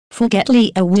forget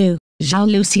Liu, Zhao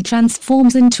Lusi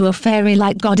transforms into a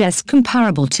fairy-like goddess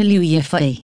comparable to Liu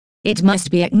Yifei. It must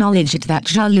be acknowledged that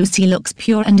Zhao Lusi looks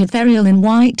pure and ethereal in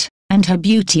white, and her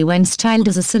beauty when styled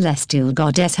as a celestial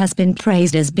goddess has been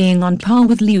praised as being on par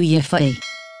with Liu Yifei.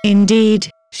 Indeed,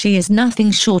 she is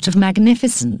nothing short of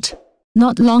magnificent.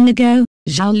 Not long ago,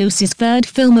 Zhao Lusi's third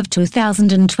film of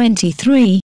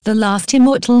 2023, The Last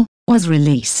Immortal, was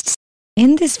released.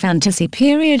 In this fantasy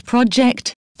period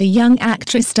project, the young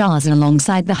actress stars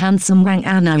alongside the handsome Wang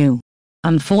Anyu.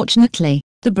 Unfortunately,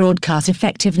 the broadcast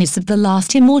effectiveness of The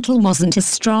Last Immortal wasn't as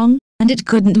strong, and it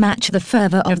couldn't match the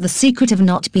fervor of The Secret of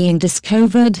Not Being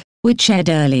Discovered, which aired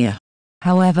earlier.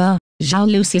 However, Zhao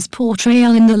Lusi's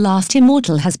portrayal in The Last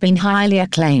Immortal has been highly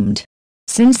acclaimed.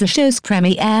 Since the show's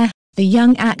premiere, the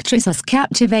young actress has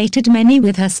captivated many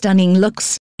with her stunning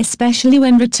looks, especially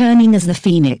when returning as the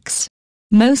Phoenix.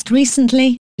 Most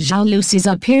recently, Zhao Lusi's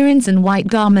appearance in white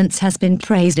garments has been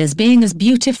praised as being as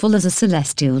beautiful as a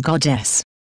celestial goddess.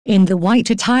 In the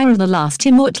white attire of The Last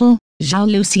Immortal, Zhao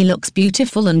Lusi looks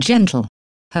beautiful and gentle.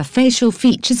 Her facial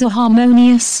features are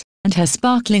harmonious, and her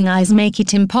sparkling eyes make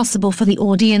it impossible for the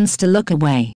audience to look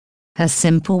away. Her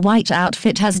simple white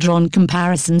outfit has drawn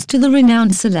comparisons to the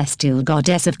renowned celestial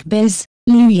goddess of Cbiz,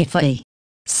 Liu Yifei.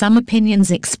 Some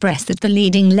opinions express that the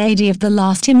leading lady of The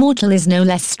Last Immortal is no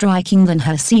less striking than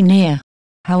her senior.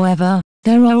 However,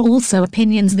 there are also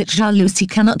opinions that Zhao Lusi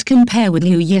cannot compare with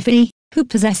Liu Yifei, who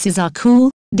possesses a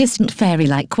cool, distant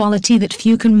fairy-like quality that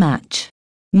few can match.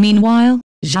 Meanwhile,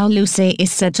 Zhao Lusi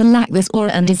is said to lack this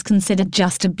aura and is considered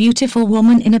just a beautiful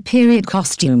woman in a period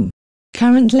costume.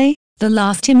 Currently, The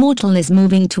Last Immortal is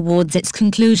moving towards its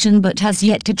conclusion but has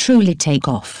yet to truly take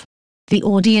off. The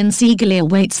audience eagerly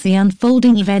awaits the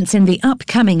unfolding events in the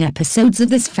upcoming episodes of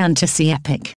this fantasy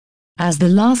epic. As The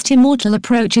Last Immortal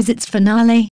approaches its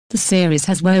finale, the series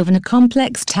has woven a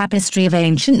complex tapestry of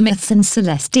ancient myths and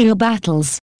celestial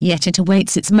battles, yet it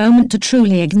awaits its moment to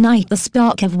truly ignite the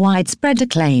spark of widespread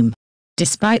acclaim.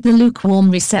 Despite the lukewarm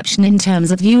reception in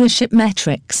terms of viewership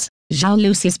metrics, Zhao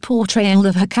Lusi's portrayal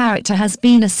of her character has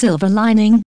been a silver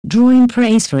lining, drawing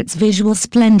praise for its visual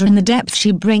splendor and the depth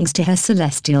she brings to her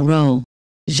celestial role.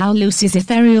 Zhao Lusi's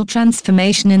ethereal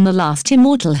transformation in The Last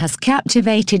Immortal has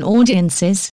captivated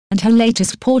audiences, and her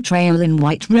latest portrayal in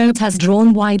white robes has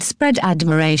drawn widespread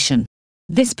admiration.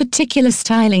 This particular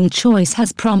styling choice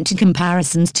has prompted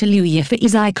comparisons to Liu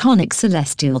Yifei's iconic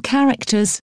celestial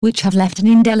characters, which have left an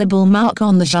indelible mark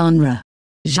on the genre.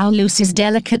 Zhao Lusi's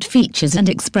delicate features and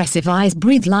expressive eyes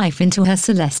breathe life into her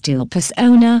celestial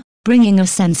persona, bringing a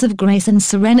sense of grace and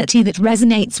serenity that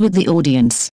resonates with the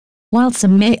audience. While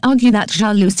some may argue that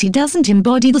Zhao Lusi doesn't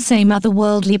embody the same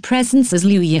otherworldly presence as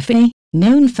Liu Yifei,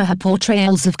 known for her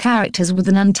portrayals of characters with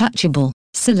an untouchable,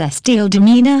 celestial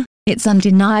demeanor, it's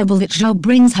undeniable that Zhao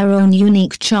brings her own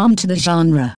unique charm to the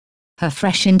genre. Her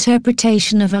fresh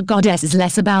interpretation of a goddess is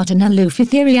less about an aloof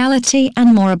ethereality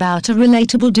and more about a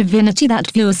relatable divinity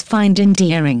that viewers find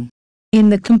endearing. In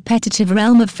the competitive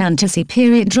realm of fantasy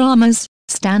period dramas,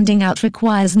 standing out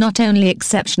requires not only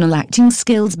exceptional acting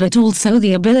skills but also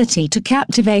the ability to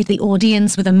captivate the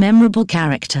audience with a memorable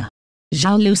character.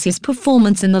 Zhao Lusi's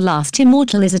performance in The Last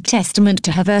Immortal is a testament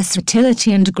to her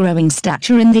versatility and growing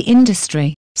stature in the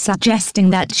industry, suggesting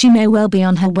that she may well be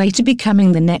on her way to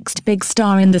becoming the next big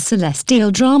star in the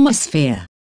celestial drama sphere.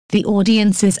 The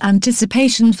audience's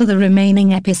anticipation for the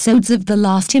remaining episodes of The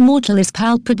Last Immortal is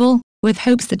palpable, with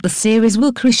hopes that the series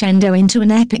will crescendo into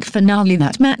an epic finale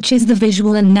that matches the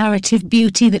visual and narrative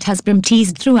beauty that has been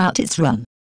teased throughout its run.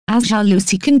 As Zhao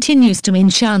Lusi continues to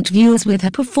enchant viewers with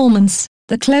her performance,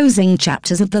 the closing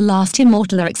chapters of The Last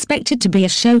Immortal are expected to be a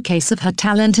showcase of her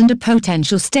talent and a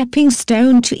potential stepping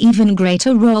stone to even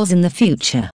greater roles in the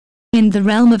future. In the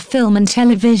realm of film and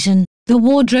television, the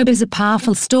wardrobe is a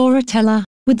powerful storyteller,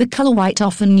 with the color white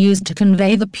often used to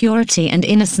convey the purity and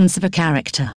innocence of a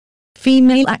character.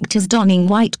 Female actors donning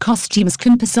white costumes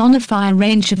can personify a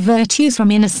range of virtues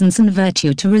from innocence and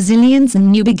virtue to resilience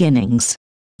and new beginnings.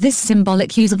 This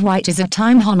symbolic use of white is a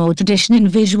time-honored tradition in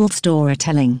visual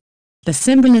storytelling. The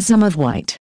symbolism of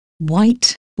white.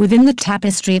 White, within the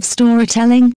tapestry of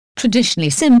storytelling, traditionally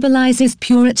symbolizes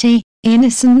purity,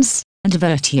 innocence, and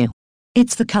virtue.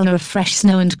 It's the color of fresh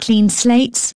snow and clean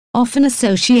slates, often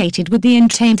associated with the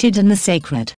untainted and the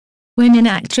sacred. When an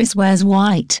actress wears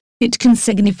white, it can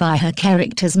signify her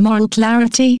character's moral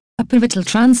clarity, a pivotal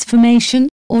transformation,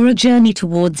 or a journey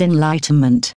towards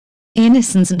enlightenment.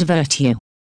 Innocence and virtue.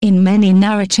 In many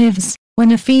narratives,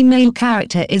 when a female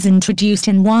character is introduced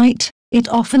in white, it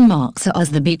often marks her as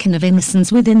the beacon of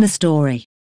innocence within the story.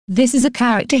 This is a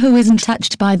character who isn't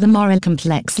touched by the moral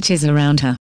complexities around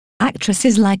her.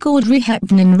 Actresses like Audrey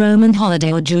Hepburn in Roman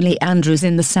Holiday or Julie Andrews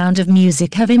in The Sound of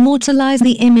Music have immortalized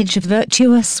the image of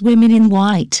virtuous women in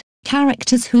white,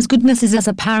 characters whose goodness is as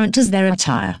apparent as their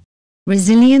attire.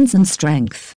 Resilience and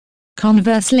strength.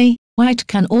 Conversely, white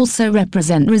can also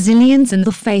represent resilience in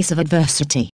the face of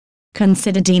adversity.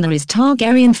 Consider Daenerys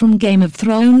Targaryen from Game of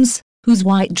Thrones, whose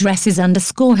white dresses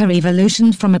underscore her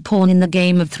evolution from a pawn in the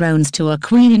Game of Thrones to a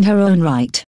queen in her own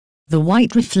right. The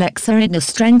white reflects her inner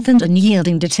strength and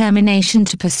unyielding determination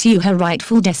to pursue her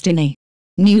rightful destiny.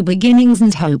 New beginnings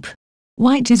and hope.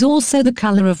 White is also the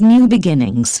color of new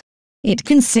beginnings. It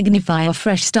can signify a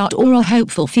fresh start or a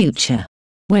hopeful future.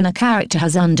 When a character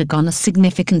has undergone a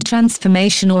significant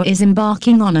transformation or is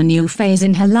embarking on a new phase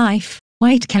in her life,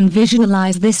 white can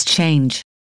visualize this change.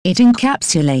 It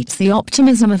encapsulates the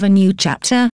optimism of a new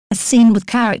chapter, as seen with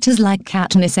characters like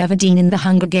Katniss Everdeen in the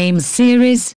Hunger Games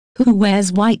series, who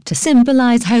wears white to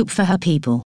symbolize hope for her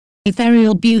people.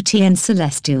 Ethereal beauty and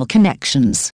celestial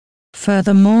connections.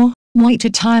 Furthermore, white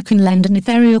attire can lend an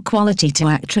ethereal quality to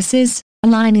actresses,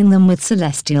 aligning them with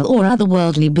celestial or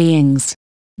otherworldly beings.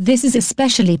 This is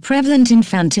especially prevalent in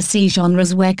fantasy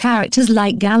genres where characters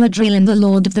like Galadriel in The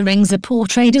Lord of the Rings are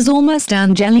portrayed as almost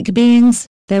angelic beings,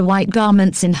 their white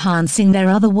garments enhancing their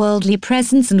otherworldly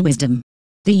presence and wisdom.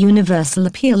 The universal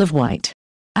appeal of white.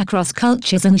 Across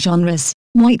cultures and genres,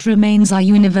 white remains our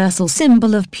universal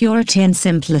symbol of purity and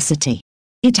simplicity.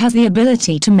 It has the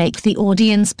ability to make the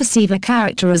audience perceive a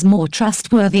character as more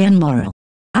trustworthy and moral.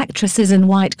 Actresses in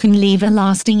white can leave a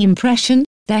lasting impression,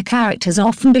 their characters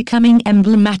often becoming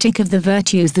emblematic of the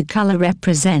virtues the color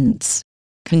represents.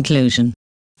 Conclusion.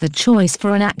 The choice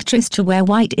for an actress to wear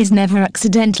white is never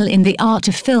accidental in the art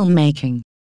of filmmaking.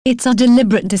 It's a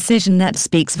deliberate decision that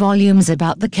speaks volumes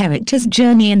about the character's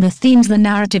journey and the themes the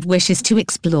narrative wishes to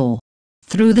explore.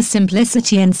 Through the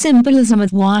simplicity and symbolism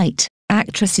of white,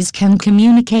 actresses can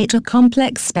communicate a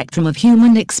complex spectrum of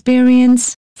human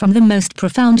experience, from the most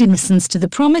profound innocence to the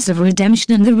promise of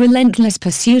redemption and the relentless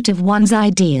pursuit of one's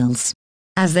ideals.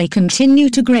 As they continue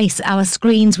to grace our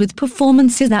screens with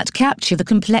performances that capture the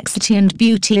complexity and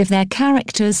beauty of their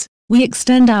characters, we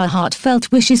extend our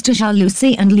heartfelt wishes to Zhao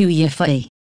Lusi and Liu Yifei.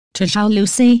 To Zhao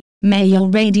Lusi, may your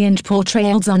radiant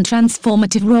portrayals on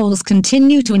transformative roles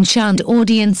continue to enchant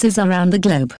audiences around the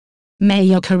globe. May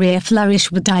your career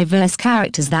flourish with diverse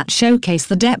characters that showcase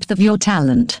the depth of your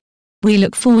talent. We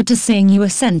look forward to seeing you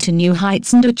ascend to new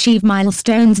heights and achieve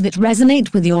milestones that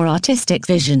resonate with your artistic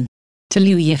vision. To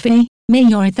Liu Yifei, may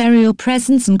your ethereal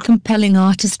presence and compelling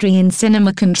artistry in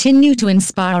cinema continue to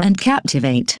inspire and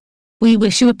captivate. We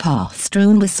wish you a path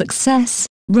strewn with success,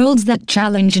 roles that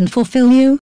challenge and fulfill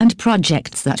you, and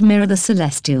projects that mirror the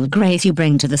celestial grace you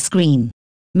bring to the screen.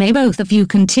 May both of you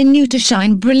continue to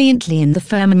shine brilliantly in the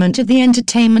firmament of the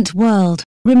entertainment world,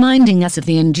 reminding us of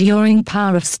the enduring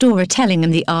power of storytelling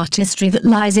and the artistry that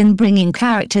lies in bringing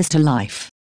characters to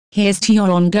life. Here's to your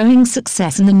ongoing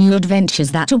success and the new adventures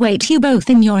that await you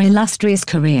both in your illustrious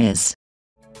careers.